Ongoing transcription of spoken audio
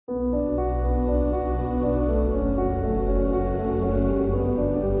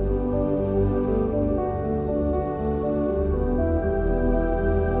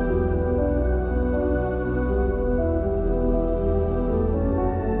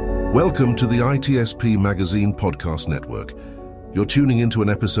Welcome to the ITSP Magazine Podcast Network. You're tuning into an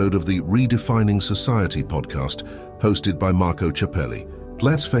episode of the Redefining Society podcast, hosted by Marco Ciappelli.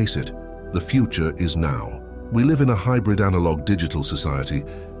 Let's face it, the future is now. We live in a hybrid analog-digital society,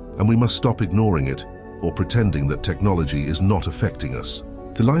 and we must stop ignoring it or pretending that technology is not affecting us.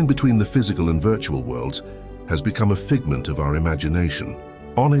 The line between the physical and virtual worlds has become a figment of our imagination.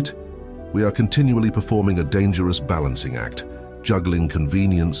 On it, we are continually performing a dangerous balancing act, juggling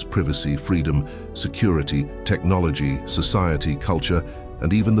convenience, privacy, freedom, security, technology, society, culture,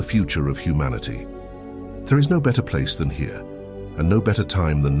 and even the future of humanity. There is no better place than here, and no better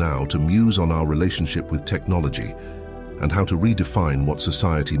time than now to muse on our relationship with technology and how to redefine what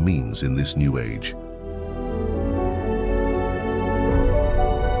society means in this new age.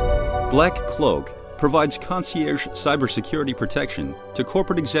 Black Cloak provides concierge cybersecurity protection to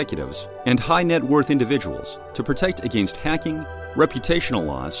corporate executives and high-net-worth individuals to protect against hacking, reputational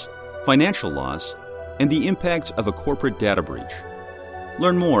loss, financial loss, and the impacts of a corporate data breach.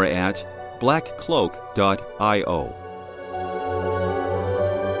 Learn more at blackcloak.io.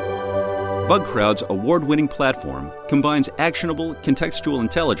 BugCrowd's award-winning platform combines actionable contextual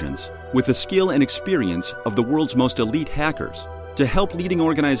intelligence with the skill and experience of the world's most elite hackers to help leading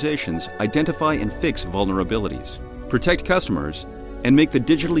organizations identify and fix vulnerabilities, protect customers, and make the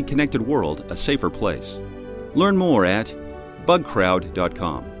digitally connected world a safer place. Learn more at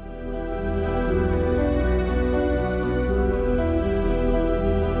bugcrowd.com.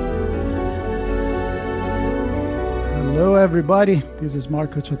 Hello, everybody. This is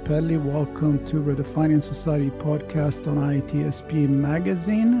Marco Ciappelli. Welcome to Redefining Society podcast on ITSP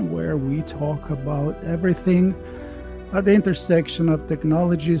Magazine, where we talk about everything at the intersection of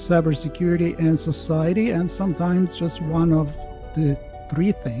technology, cybersecurity, and society, and sometimes just one of the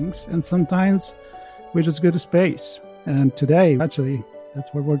three things, and sometimes we just go to space. And today, actually,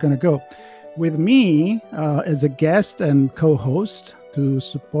 that's where we're going to go. With me as a guest and co-host to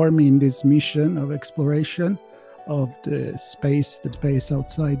support me in this mission of exploration of the space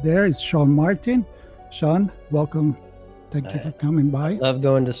outside there is Sean Martin. Sean, welcome. Thank you for coming by. I love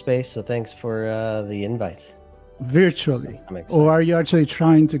going to space, so thanks for the invite. Virtually, I'm excited. Or are you actually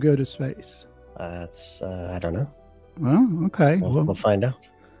trying to go to space? That's I don't know. Well, okay. We'll find out.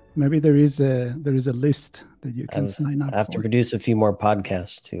 Maybe there is a list that you can sign up for. I have to produce a few more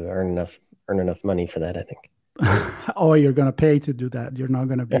podcasts to earn enough money for that, I think. Oh, you're going to pay to do that. You're not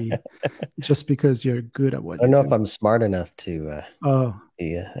going to be just because you're good at what you do. I don't know if I'm smart enough to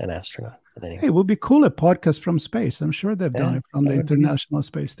be an astronaut. But anyway. Hey, it would be cool, a podcast from space. I'm sure they've done it from the International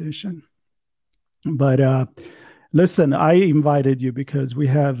Space Station. But listen, I invited you because we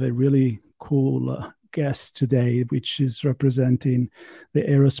have a really cool guest today, which is representing the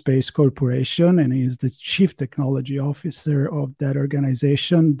Aerospace Corporation, and he is the Chief Technology Officer of that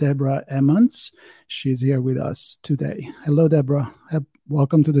organization, Debra Emmons. She's here with us today. Hello, Debra.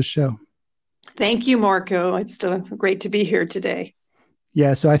 Welcome to the show. Thank you, Marco. It's great to be here today.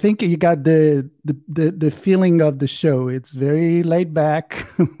 Yeah, so I think you got the feeling of the show. It's very laid back.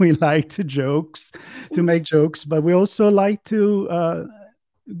 We like to make jokes, but we also like to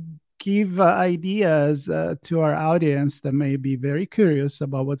give ideas to our audience that may be very curious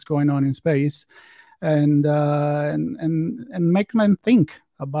about what's going on in space, and make them think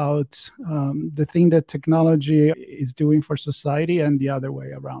about the thing that technology is doing for society and the other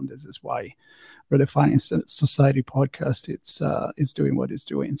way around. This is why Redefining Society podcast it's doing what it's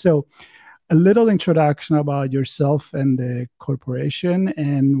doing. So a little introduction about yourself and the corporation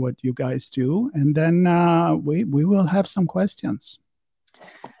and what you guys do, and then we will have some questions.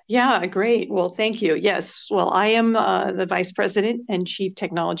 Yeah, great. Well, thank you. Yes. Well, I am the Vice President and Chief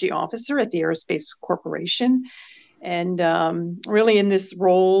Technology Officer at the Aerospace Corporation. And really in this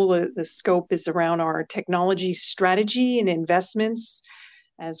role, the scope is around our technology strategy and investments,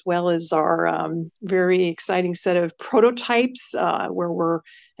 as well as our very exciting set of prototypes where we're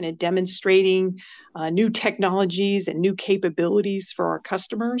demonstrating new technologies and new capabilities for our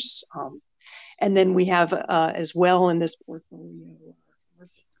customers. And then we have as well in this portfolio,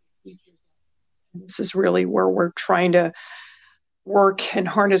 this is really where we're trying to work and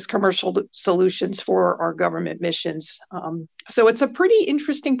harness commercial solutions for our government missions. So it's a pretty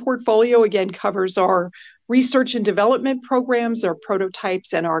interesting portfolio. Again, covers our research and development programs, our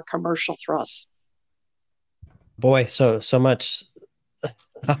prototypes, and our commercial thrusts. Boy, so much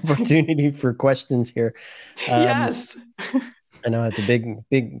opportunity for questions here. Yes. I know it's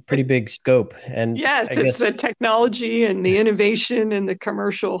a pretty big scope. And yes, it's the technology and the innovation and the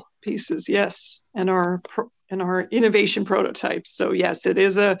commercial pieces. Yes, and our innovation prototypes. So yes, it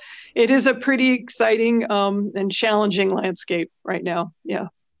is a pretty exciting and challenging landscape right now. Yeah.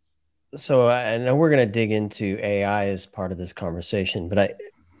 So I know we're going to dig into AI as part of this conversation, but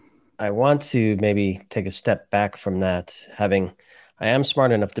I want to maybe take a step back from that. I am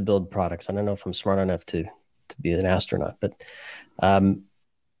smart enough to build products. I don't know if I'm smart enough to be an astronaut, but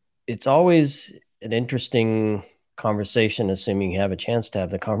it's always an interesting conversation, assuming you have a chance to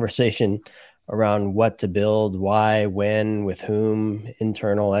have the conversation around what to build, why, when, with whom,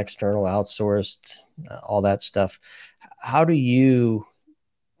 internal, external, outsourced, all that stuff. How do you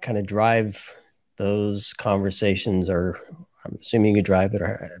kind of drive those conversations, or I'm assuming you drive it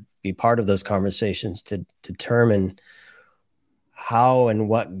or be part of those conversations to determine how and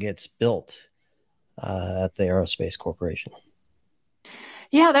what gets built at the Aerospace Corporation?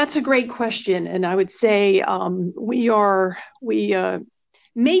 Yeah, that's a great question. And I would say we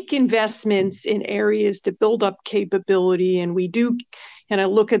make investments in areas to build up capability. And we do kind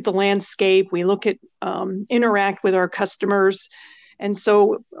of look at the landscape. We look at interact with our customers. And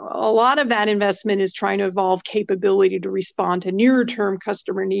so a lot of that investment is trying to evolve capability to respond to nearer term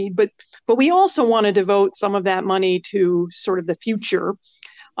customer need. But we also want to devote some of that money to sort of the future.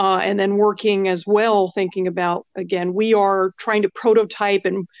 And then working as well, thinking about, again, we are trying to prototype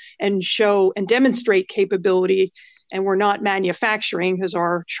and show and demonstrate capability, and we're not manufacturing, because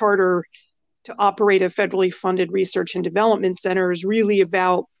our charter to operate a federally funded research and development center is really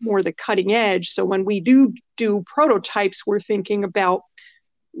about more the cutting edge. So when we do prototypes, we're thinking about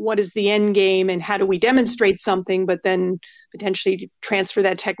what is the end game and how do we demonstrate something, but then potentially transfer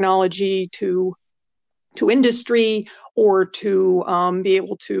that technology to industry or to be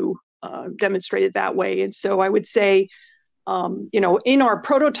able to demonstrate it that way. And so I would say, in our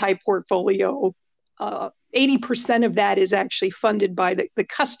prototype portfolio, 80% of that is actually funded by the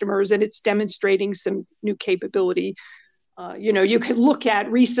customers, and it's demonstrating some new capability. You could look at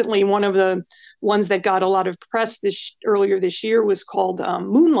recently, one of the ones that got a lot of press earlier this year was called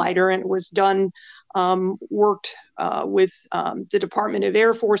Moonlighter, and it was done, worked with the Department of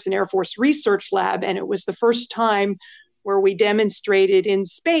Air Force and Air Force Research Lab, and it was the first time where we demonstrated in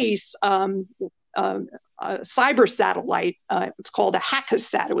space a cyber satellite. It's called a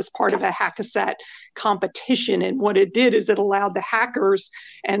Hackasat. It was part of a Hackasat competition, and what it did is it allowed the hackers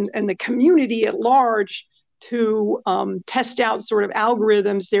and the community at large to test out sort of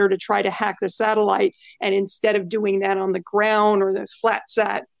algorithms there to try to hack the satellite. And instead of doing that on the ground or the flat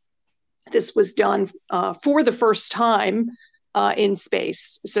sat, this was done for the first time in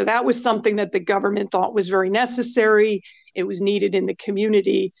space. So that was something that the government thought was very necessary. It was needed in the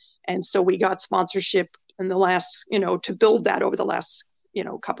community. And so we got sponsorship in the last, to build that over the last,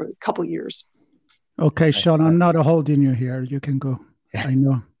 couple years. Okay, Sean, I'm not holding you here. You can go. I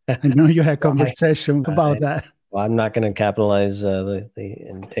know you had conversation about that. Well, I'm not going to capitalize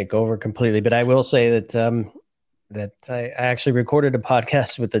and take over completely, but I will say that I actually recorded a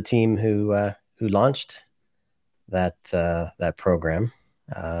podcast with the team who launched that program,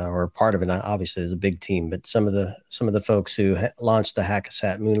 or part of it. Obviously, is a big team, but some of the folks who launched the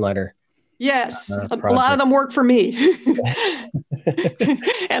Hackasat Moonlighter. Yes, a lot of them work for me,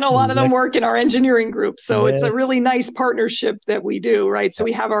 and a lot of them work in our engineering group. So It's a really nice partnership that we do, right? So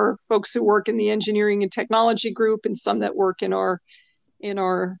we have our folks who work in the engineering and technology group, and some that work in our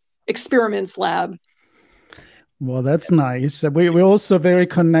experiments lab. Well, that's nice. We're also very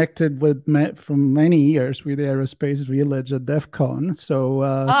connected from many years with the Aerospace Village at DEF CON. So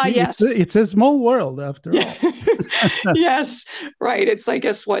yes. It's a small world after all. Yes, right. It's, I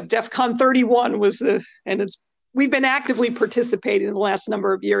guess, DEF CON 31 was we've been actively participating in the last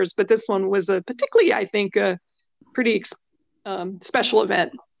number of years, but this one was particularly, I think, a pretty special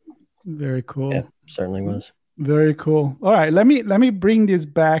event. Very cool. Yeah, certainly was. Very cool. All right, let me bring this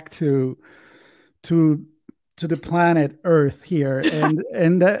back to the planet Earth here,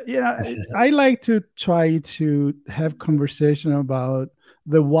 and I like to try to have conversation about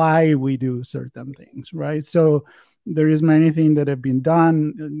the why we do certain things, right? So there is many things that have been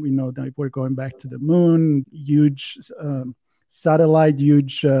done. We know that we're going back to the moon, huge satellite,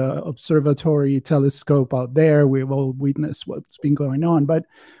 huge observatory telescope out there. We've all witnessed what's been going on, but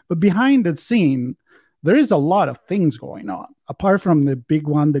behind the scene, there is a lot of things going on. Apart from the big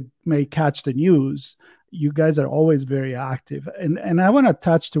one that may catch the news, you guys are always very active. And I want to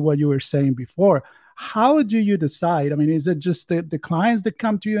touch to what you were saying before. How do you decide? I mean, is it just the clients that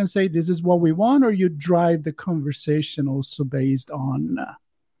come to you and say, this is what we want, or you drive the conversation also based on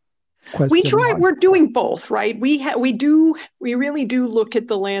we're doing both, right? We really do look at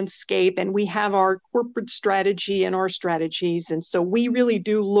the landscape, and we have our corporate strategy and our strategies. And so we really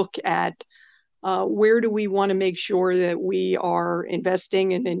do look at where do we want to make sure that we are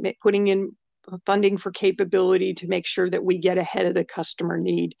investing and putting in funding for capability to make sure that we get ahead of the customer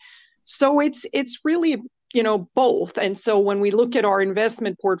need. So it's really, both. And so when we look at our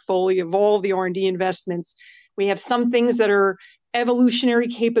investment portfolio of all the R&D investments, we have some things that are evolutionary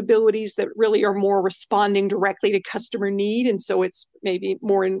capabilities that really are more responding directly to customer need. And so it's maybe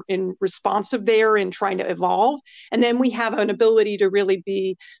more in responsive there and trying to evolve. And then we have an ability to really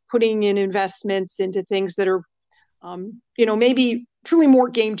be putting in investments into things that are, maybe truly more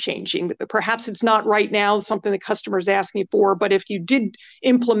game changing. Perhaps it's not right now something the customer is asking for, but if you did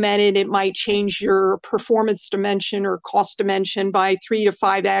implement it, it might change your performance dimension or cost dimension by 3 to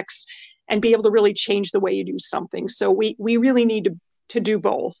 5x and be able to really change the way you do something. So we really need to do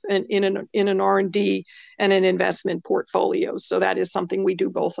both in an R&D and an investment portfolio. So that is something we do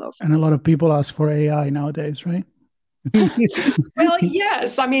both of. And a lot of people ask for AI nowadays, right? Well,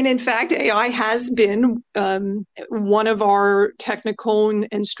 yes. I mean, in fact, AI has been one of our technical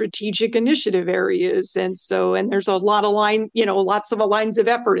and strategic initiative areas. And there's a lot of lots of lines of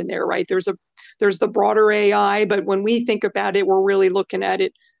effort in there, right? There's the broader AI, but when we think about it, we're really looking at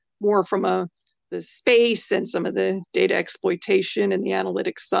it more from the space and some of the data exploitation and the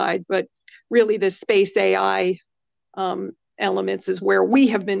analytics side. But really the space AI elements is where we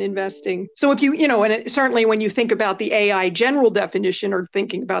have been investing. So if and certainly when you think about the AI general definition or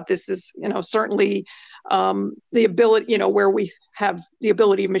thinking about this is, certainly the ability, where we have the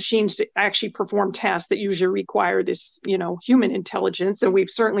ability of machines to actually perform tasks that usually require this, human intelligence. And we've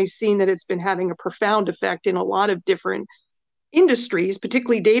certainly seen that it's been having a profound effect in a lot of different industries,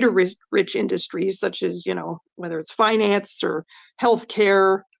 particularly data rich industries, such as, whether it's finance or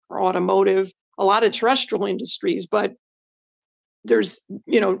healthcare or automotive, a lot of terrestrial industries, but there's,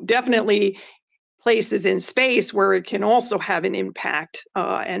 definitely places in space where it can also have an impact.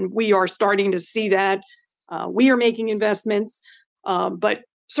 And we are starting to see that. We are making investments, but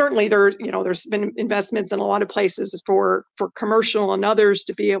certainly there's been investments in a lot of places for commercial and others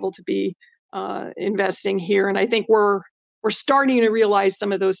to be able to be investing here. And I think we're starting to realize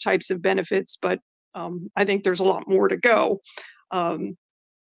some of those types of benefits, but I think there's a lot more to go.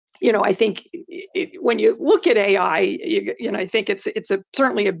 I think when you look at AI, I think it's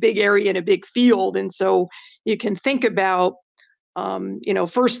certainly a big area and a big field. And so you can think about,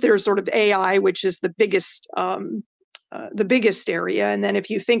 first there's sort of AI, which is the biggest area. And then if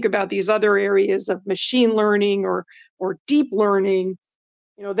you think about these other areas of machine learning or deep learning,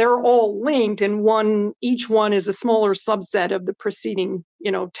 they're all linked, and each one is a smaller subset of the preceding,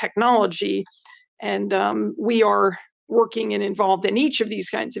 technology. And we are working and involved in each of these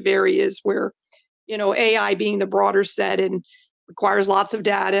kinds of areas where, AI being the broader set and requires lots of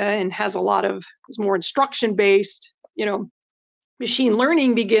data and is more instruction based, machine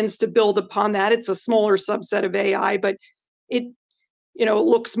learning begins to build upon that. It's a smaller subset of AI, but it,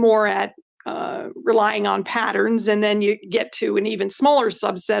 looks more at relying on patterns. And then you get to an even smaller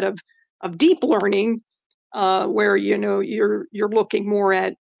subset of deep learning, where, you're looking more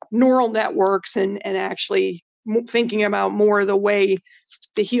at neural networks and actually thinking about more of the way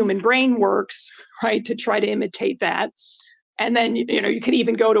the human brain works, right, to try to imitate that. And then, you could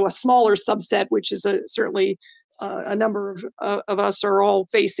even go to a smaller subset, which is certainly a number of us are all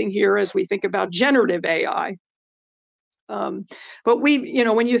facing here as we think about generative AI. But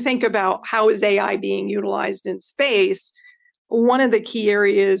when you think about how is AI being utilized in space, one of the key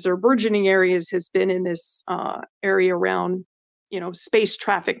areas or burgeoning areas has been in this area around, space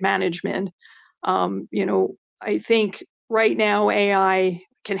traffic management. I think right now AI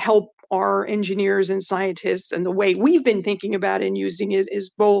can help our engineers and scientists, and the way we've been thinking about and using it is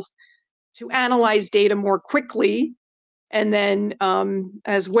both to analyze data more quickly and then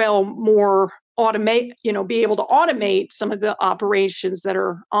as well more automate, be able to automate some of the operations that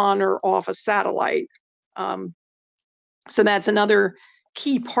are on or off a satellite. So that's another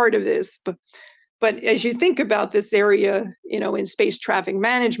key part of this. But as you think about this area, in space traffic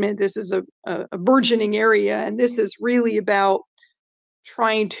management, this is a burgeoning area, and this is really about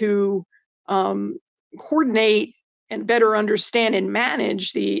trying to coordinate and better understand and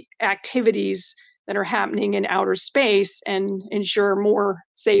manage the activities that are happening in outer space and ensure more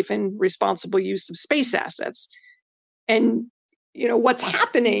safe and responsible use of space assets. And what's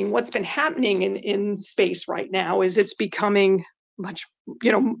been happening in space right now is it's becoming much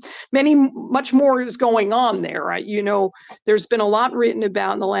more is going on there, right? There's been a lot written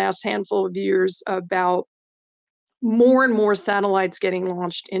about in the last handful of years about more and more satellites getting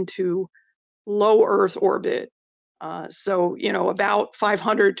launched into low Earth orbit. So, about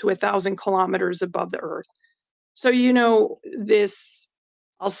 500 to 1,000 kilometers above the Earth. So, this,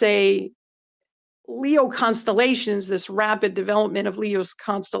 I'll say, LEO constellations, this rapid development of LEO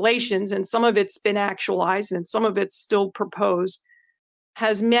constellations, and some of it's been actualized and some of it's still proposed,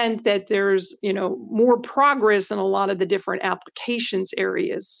 has meant that there's, more progress in a lot of the different applications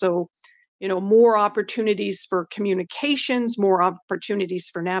areas. So, more opportunities for communications, more opportunities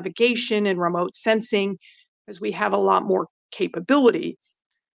for navigation and remote sensing, as we have a lot more capability.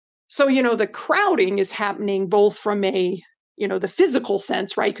 So, the crowding is happening both from the physical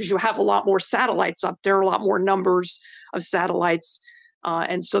sense, right? Because you have a lot more satellites up there, a lot more numbers of satellites.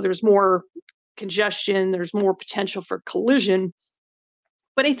 And so there's more congestion, there's more potential for collision.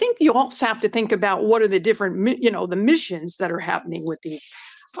 But I think you also have to think about what are the different, the missions that are happening with these.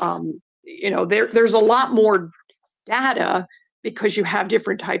 There's a lot more data because you have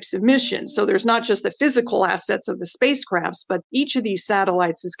different types of missions. So there's not just the physical assets of the spacecrafts, but each of these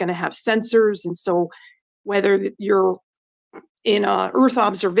satellites is going to have sensors. And so whether you're in Earth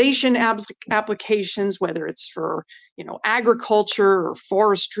observation applications, whether it's for agriculture or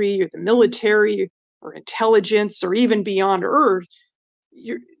forestry or the military or intelligence or even beyond Earth,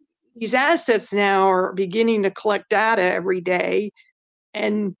 these assets now are beginning to collect data every day.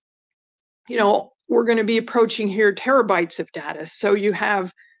 And, we're going to be approaching here terabytes of data. So you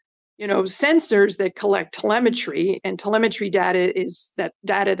have, sensors that collect telemetry, and telemetry data is that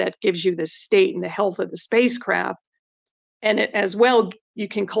data that gives you the state and the health of the spacecraft. And as well, you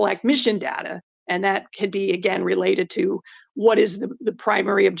can collect mission data. And that could be, again, related to what is the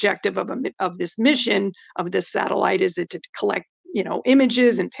primary objective of this mission, of this satellite. Is it to collect,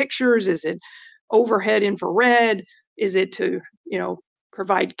 images and pictures? Is it overhead infrared? Is it to,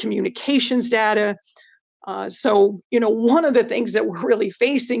 provide communications data? So, one of the things that we're really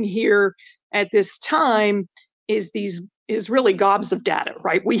facing here at this time is really gobs of data,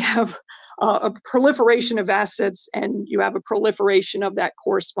 right? We have a proliferation of assets, and you have a proliferation of that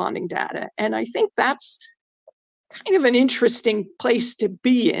corresponding data. And I think that's kind of an interesting place to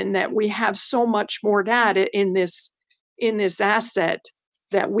be in, that we have so much more data in this asset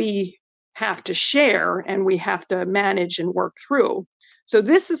that we have to share and we have to manage and work through. So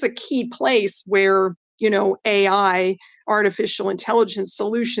this is a key place where, AI, artificial intelligence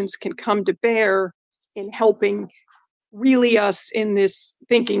solutions can come to bear in helping really us in this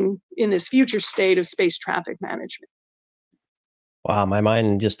future state of space traffic management. Wow, my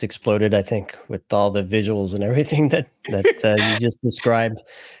mind just exploded, I think, with all the visuals and everything that you just described.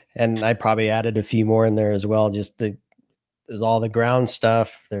 And I probably added a few more in there as well. There's all the ground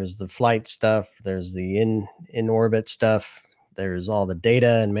stuff, there's the flight stuff, there's the in orbit stuff, there's all the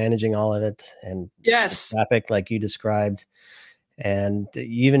data and managing all of it, and yes, traffic like you described. And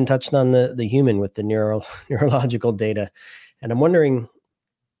you even touched on the human with the neurological data. And I'm wondering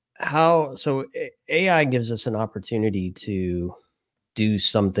so AI gives us an opportunity to do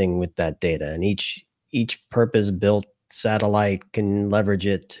something with that data, and each purpose-built satellite can leverage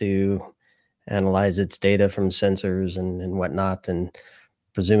it to analyze its data from sensors and whatnot, and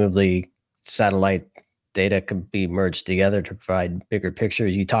presumably satellite data could be merged together to provide bigger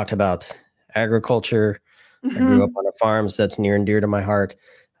pictures. You talked about agriculture. I grew up on a farm, so that's near and dear to my heart.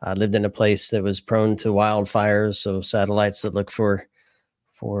 I lived in a place that was prone to wildfires, so satellites that look for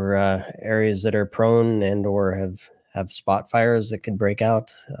areas that are prone and or have spot fires that could break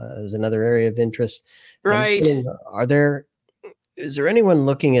out is another area of interest. Right. Is there anyone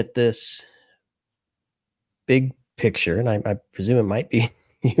looking at this big picture, and I presume it might be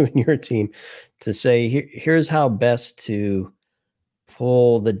you and your team, to say, here's how best to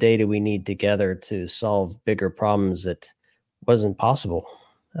pull the data we need together to solve bigger problems that wasn't possible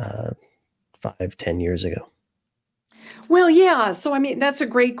 5-10 years ago? Well, yeah. So, I mean, that's a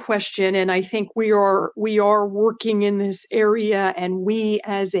great question. And I think we are working in this area, and we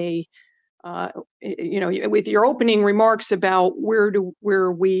as with your opening remarks about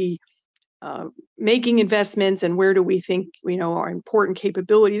where we making investments and where do we think, our important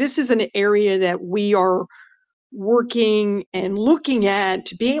capability. This is an area that we are working and looking at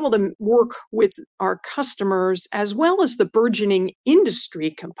to be able to work with our customers, as well as the burgeoning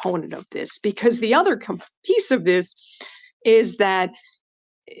industry component of this, because the other piece of this is that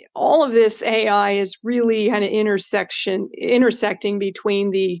all of this AI is really kind of intersecting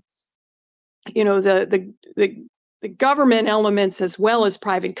between the government elements as well as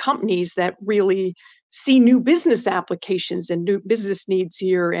private companies that really see new business applications and new business needs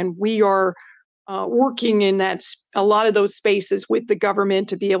here. And we are working in a lot of those spaces with the government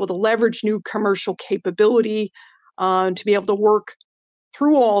to be able to leverage new commercial capability, to be able to work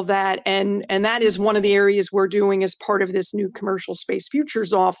through all that. And that is one of the areas we're doing as part of this new Commercial Space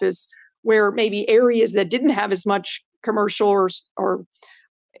Futures Office, where maybe areas that didn't have as much commercial or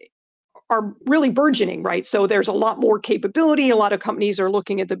are really burgeoning, right? So there's a lot more capability. A lot of companies are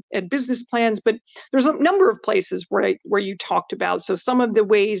looking at business plans, but there's a number of places where you talked about. So some of the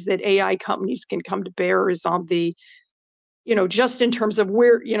ways that AI companies can come to bear is on the, just in terms of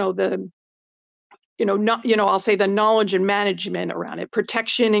where, I'll say the knowledge and management around it,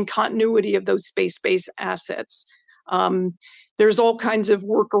 protection and continuity of those space-based assets. There's all kinds of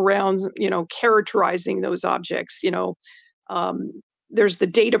workarounds, characterizing those objects, there's the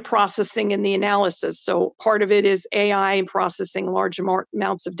data processing and the analysis. So part of it is AI processing large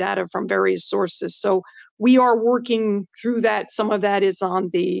amounts of data from various sources. So we are working through that. Some of that is on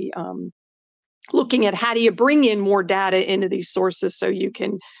the looking at how do you bring in more data into these sources so you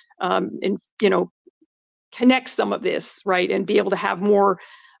can, connect some of this, right, and be able to have more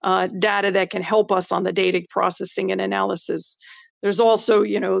data that can help us on the data processing and analysis. There's also,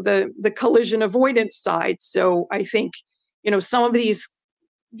 the collision avoidance side. So I think, some of these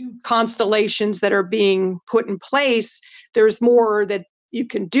constellations that are being put in place, there's more that you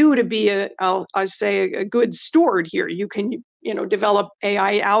can do to be I say a good steward here. You can, develop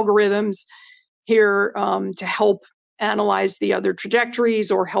AI algorithms here to help analyze the other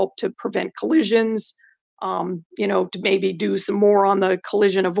trajectories or help to prevent collisions, to maybe do some more on the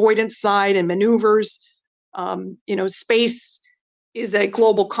collision avoidance side and maneuvers. Space is a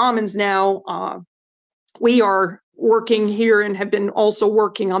global commons now. We are working here and have been also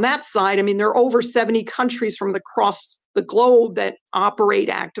working on that side. I mean, there are over 70 countries from across the globe that operate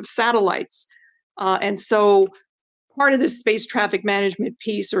active satellites. And so part of the space traffic management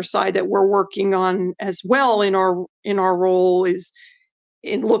piece or side that we're working on as well in our role is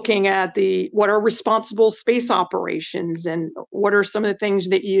in looking at what are responsible space operations and what are some of the things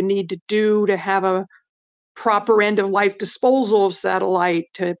that you need to do to have a proper end of life disposal of satellite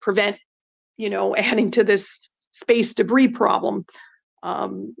to prevent, adding to this space debris problem.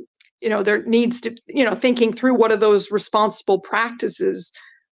 There needs to, thinking through what are those responsible practices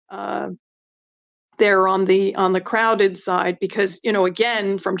there on the crowded side, because,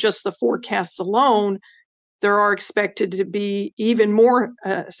 again, from just the forecasts alone, there are expected to be even more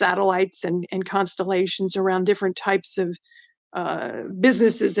satellites and constellations around different types of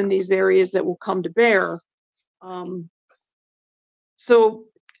businesses in these areas that will come to bear. So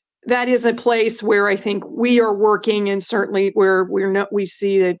that is a place where I think we are working, and certainly where we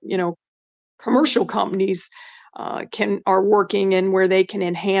see that, commercial companies are working and where they can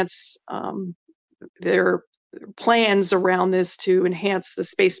enhance their plans around this to enhance the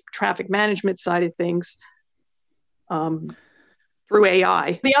space traffic management side of things through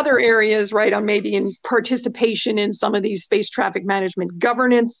AI. The other areas, right, are maybe in participation in some of these space traffic management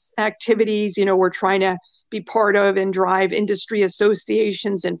governance activities. We're trying to be part of and drive industry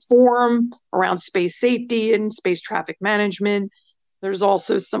associations and forum around space safety and space traffic management. There's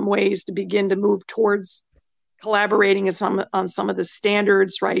also some ways to begin to move towards collaborating on some of the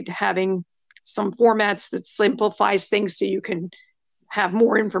standards, right? Having some formats that simplifies things so you can have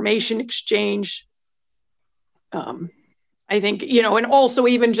more information exchange. I think, and also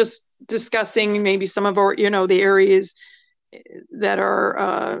even just discussing maybe some of our, the areas that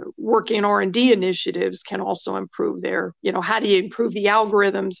are working R&D initiatives can also improve their, how do you improve the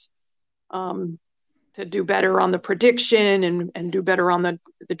algorithms to do better on the prediction and do better on the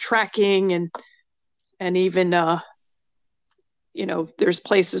tracking and even, there's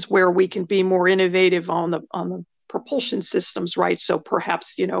places where we can be more innovative on the propulsion systems, right? So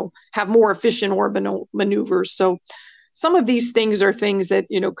perhaps, have more efficient orbital maneuvers. So some of these things are things that,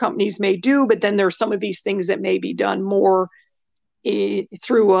 companies may do, but then there are some of these things that may be done more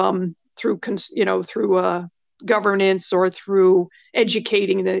through governance or through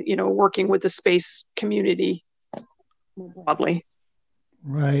educating working with the space community more broadly.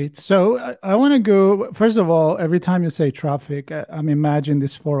 Right. So I want to go, first of all, every time you say traffic, I'm imagining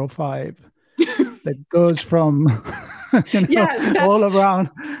this 405 that goes from yes, all around.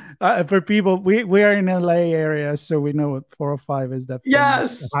 For people, we are in LA area, so we know what 405 is. That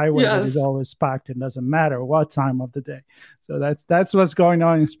highway that is always packed and doesn't matter what time of the day. So that's what's going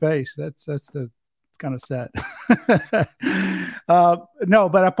on in space. That's the kind of sad. No,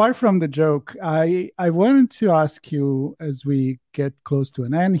 but apart from the joke, I wanted to ask you, as we get close to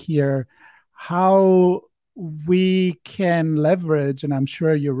an end here, how we can leverage, and I'm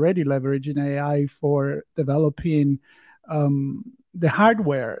sure you're already leveraging AI for developing the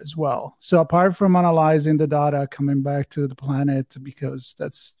hardware as well. So apart from analyzing the data, coming back to the planet, because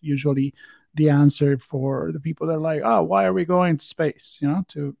that's usually the answer for the people that are like, oh, why are we going to space?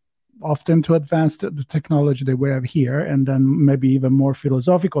 To often to advance the technology that we have here, and then maybe even more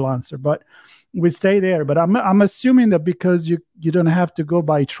philosophical answer. But we stay there. But I'm assuming that because you don't have to go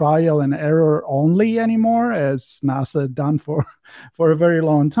by trial and error only anymore, as NASA had done for a very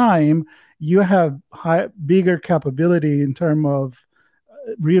long time, you have bigger capability in terms of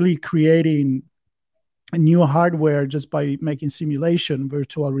really creating new hardware just by making simulation,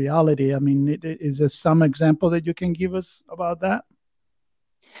 virtual reality. I mean, is there some example that you can give us about that?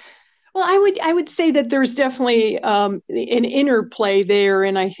 Well, I would say that there's definitely an interplay there,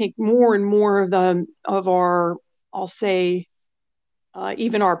 and I think more and more of our, I'll say,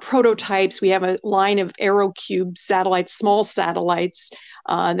 even our prototypes. We have a line of AeroCube satellites, small satellites,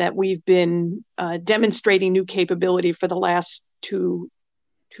 that we've been demonstrating new capability for the last two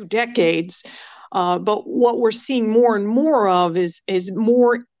decades. But what we're seeing more and more of is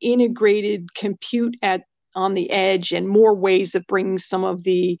more integrated compute on the edge, and more ways of bringing some of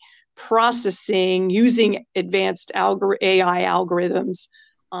the processing using advanced AI algorithms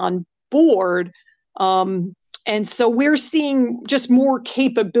on board. And so we're seeing just more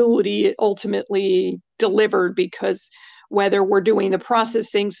capability ultimately delivered, because whether we're doing the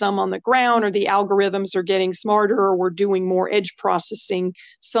processing some on the ground, or the algorithms are getting smarter, or we're doing more edge processing,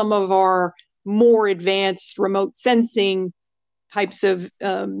 some of our more advanced remote sensing types of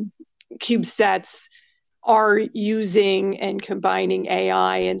CubeSats are using and combining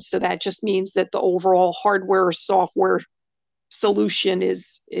AI. And so that just means that the overall hardware or software solution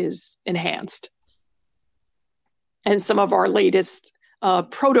is enhanced. And some of our latest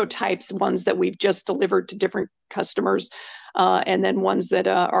prototypes, ones that we've just delivered to different customers, and then ones that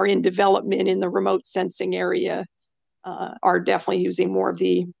are in development in the remote sensing area, are definitely using more of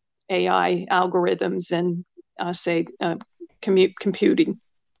the AI algorithms and computing.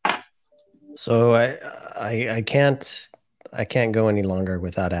 So I can't go any longer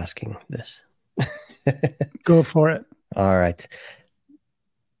without asking this. Go for it. All right.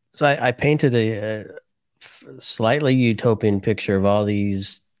 So I painted a slightly utopian picture of all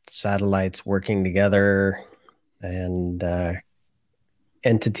these satellites working together, and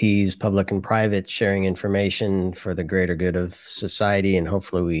entities, public and private, sharing information for the greater good of society, and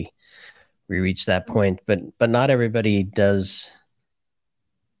hopefully we reach that point. But not everybody does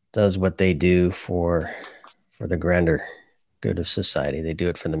what they do for the grander good of society. They do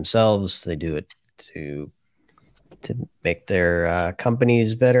it for themselves. They do it to make their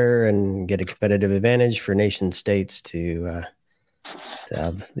companies better and get a competitive advantage for nation states to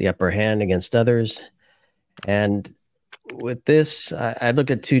have the upper hand against others. And with this, I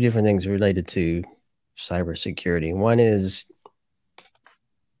look at two different things related to cybersecurity. One is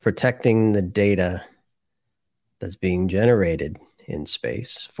protecting the data that's being generated in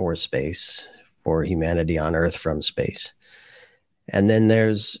space, for humanity on Earth from space. And then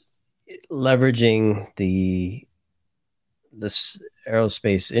there's leveraging this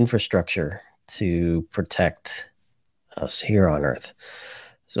aerospace infrastructure to protect us here on Earth.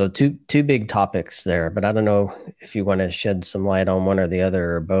 So two big topics there, but I don't know if you want to shed some light on one or the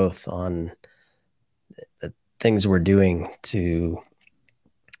other, or both, on the things we're doing to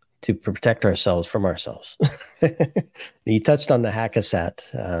protect ourselves from ourselves. You touched on the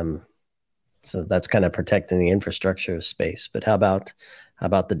Hackasat. So that's kind of protecting the infrastructure of space. But how about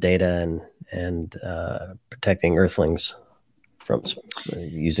the data and protecting Earthlings from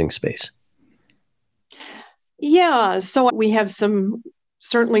using space? Yeah, so we have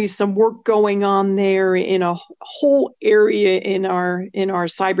certainly some work going on there in a whole area in our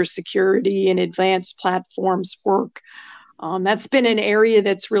cybersecurity and advanced platforms work. That's been an area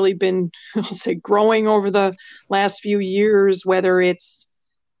that's really been, I'll say, growing over the last few years,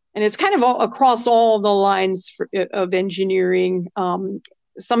 and it's kind of all across all the lines of engineering.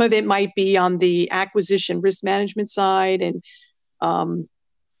 Some of it might be on the acquisition risk management side, and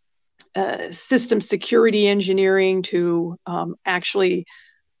system security engineering, to actually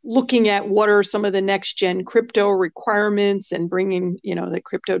looking at what are some of the next gen crypto requirements and bringing the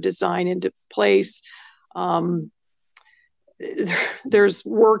crypto design into place. There's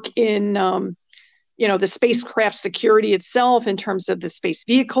work in the spacecraft security itself, in terms of the space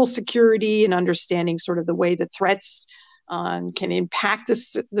vehicle security and understanding sort of the way the threats can impact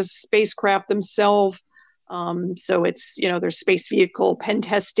the spacecraft themselves. So it's, there's space vehicle pen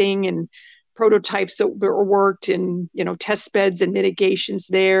testing and prototypes that were worked in, test beds and mitigations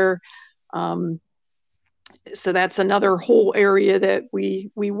there. So that's another whole area that we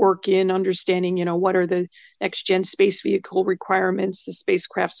work in, understanding, what are the next gen space vehicle requirements, the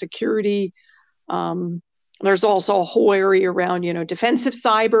spacecraft security. There's also a whole area around, defensive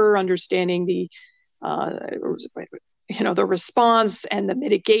cyber, understanding the the response and the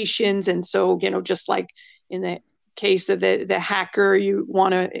mitigations. And so, just like in the case of the hacker, you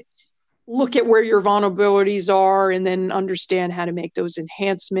want to look at where your vulnerabilities are and then understand how to make those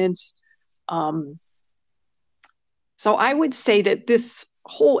enhancements. So I would say that this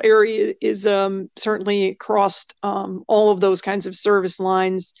whole area is certainly across all of those kinds of service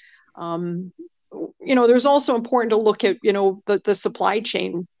lines. There's also important to look at, the supply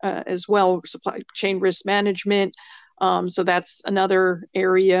chain as well, supply chain risk management. So that's another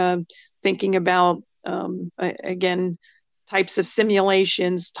area, thinking about, again, types of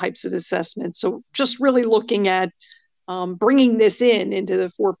simulations, types of assessments. So just really looking at bringing this into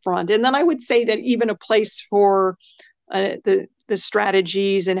the forefront. And then I would say that even a place for the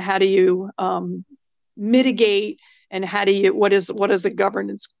strategies and how do you mitigate and what is a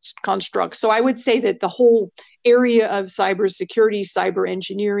governance construct. So I would say that the whole area of cybersecurity, cyber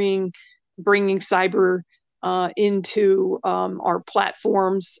engineering, bringing cyber into our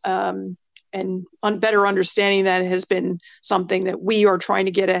platforms and better understanding that has been something that we are trying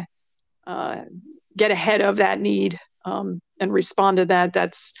to get ahead of that need and respond to that.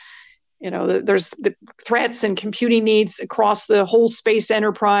 That's there's the threats and computing needs across the whole space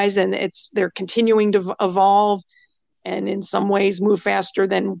enterprise, and they're continuing to evolve, and in some ways move faster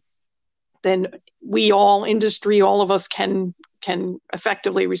than all of us can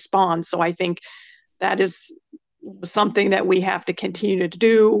effectively respond. So I think that is something that we have to continue to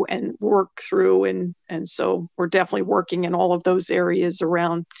do and work through, and so we're definitely working in all of those areas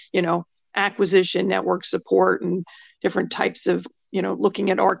around acquisition, network support, and different types of looking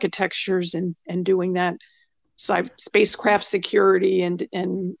at architectures and doing that spacecraft security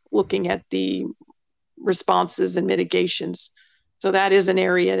and looking at the responses and mitigations. So that is an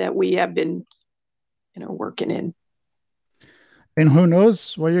area that we have been working in. And who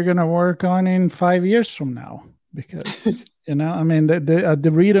knows what you're going to work on in 5 years from now, because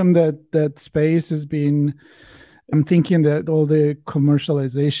the rhythm that space has been. I'm thinking that all the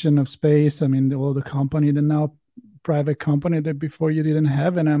commercialization of space, all the company that now private company that before you didn't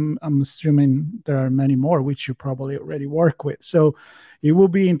have, and I'm assuming there are many more which you probably already work with. So it will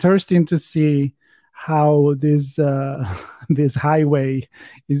be interesting to see how this highway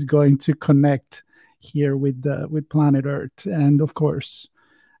is going to connect here with planet Earth, and of course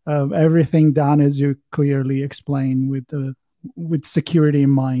everything done as you clearly explained with security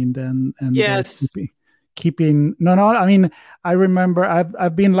in mind and yes. I remember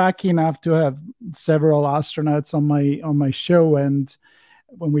I've been lucky enough to have several astronauts on my show, and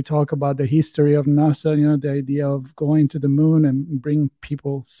when we talk about the history of NASA, the idea of going to the moon and bring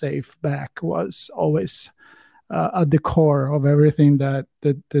people safe back was always at the core of everything that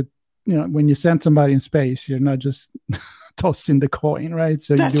when you send somebody in space, you're not just tossing the coin, right?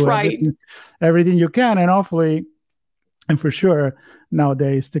 So that's you do right. everything you can, and hopefully. And for sure,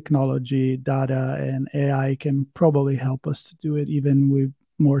 nowadays, technology, data, and AI can probably help us to do it even with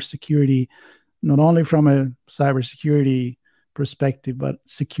more security, not only from a cybersecurity perspective, but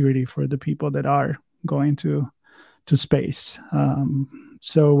security for the people that are going to space.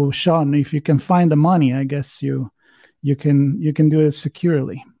 So, Sean, if you can find the money, I guess you can do it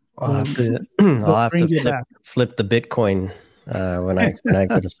securely. I'll have to flip the Bitcoin when I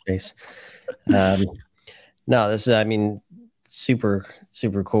go to space. No, this is, super,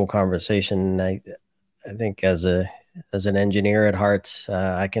 super cool conversation. I think as an engineer at heart,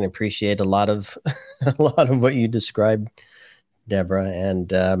 I can appreciate a lot of what you described, Debra.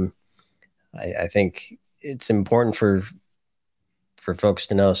 And I think it's important for folks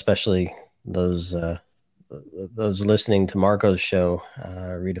to know, especially those listening to Marco's show,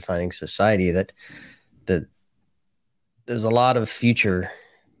 Redefining Society, that there's a lot of future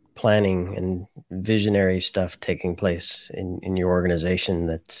planning and visionary stuff taking place in your organization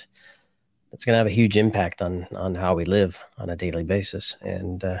that's going to have a huge impact on how we live on a daily basis.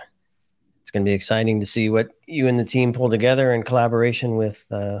 And it's going to be exciting to see what you and the team pull together in collaboration with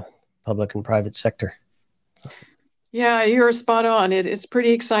public and private sector. Yeah, you're spot on. It's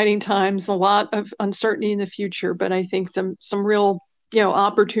pretty exciting times, a lot of uncertainty in the future, but I think some real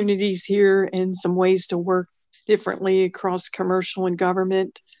opportunities here and some ways to work differently across commercial and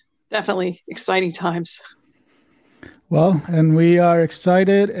government. Definitely exciting times. Well, and we are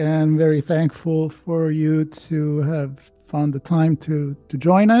excited and very thankful for you to have found the time to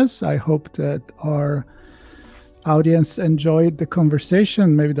join us. I hope that our audience enjoyed the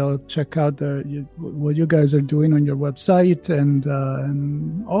conversation. Maybe they'll check out what you guys are doing on your website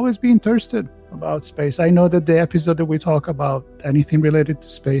and always be interested about space. I know that the episode that we talk about anything related to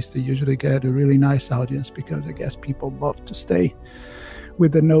space, they usually get a really nice audience because I guess people love to stay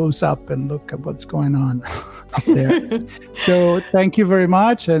with the nose up and look at what's going on up there. So thank you very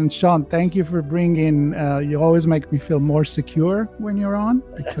much. And Sean, thank you for bringing, you always make me feel more secure when you're on,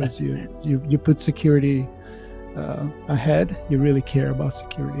 because you put security ahead. You really care about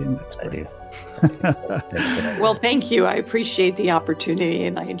security, and that's great. I do. Well, thank you. I appreciate the opportunity,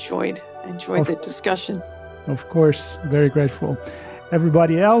 and I enjoyed the discussion. Of course, very grateful.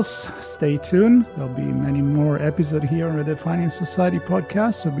 Everybody else, stay tuned. There'll be many more episodes here on Redefining Society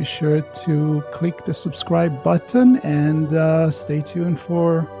podcast, so be sure to click the subscribe button and stay tuned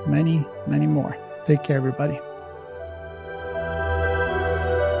for many, many more. Take care, everybody.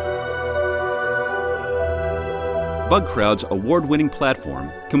 BugCrowd's award-winning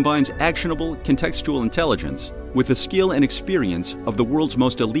platform combines actionable contextual intelligence with the skill and experience of the world's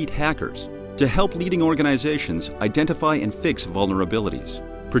most elite hackers to help leading organizations identify and fix vulnerabilities,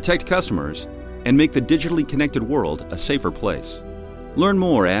 protect customers, and make the digitally connected world a safer place. Learn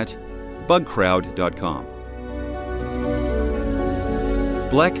more at bugcrowd.com.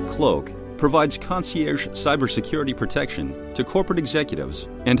 Black Cloak provides concierge cybersecurity protection to corporate executives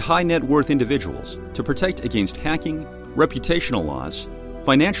and high-net-worth individuals to protect against hacking, reputational loss,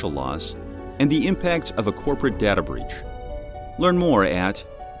 financial loss, and the impacts of a corporate data breach. Learn more at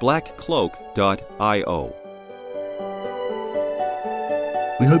blackcloak.io.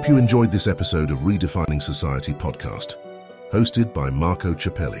 We hope you enjoyed this episode of Redefining Society podcast, hosted by Marco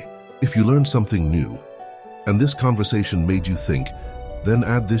Ciappelli. If you learned something new, and this conversation made you think, then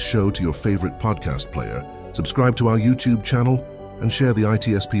add this show to your favorite podcast player, subscribe to our YouTube channel, and share the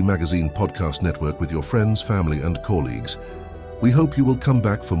ITSP Magazine podcast network with your friends, family, and colleagues. We hope you will come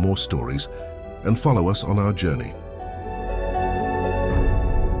back for more stories and follow us on our journey.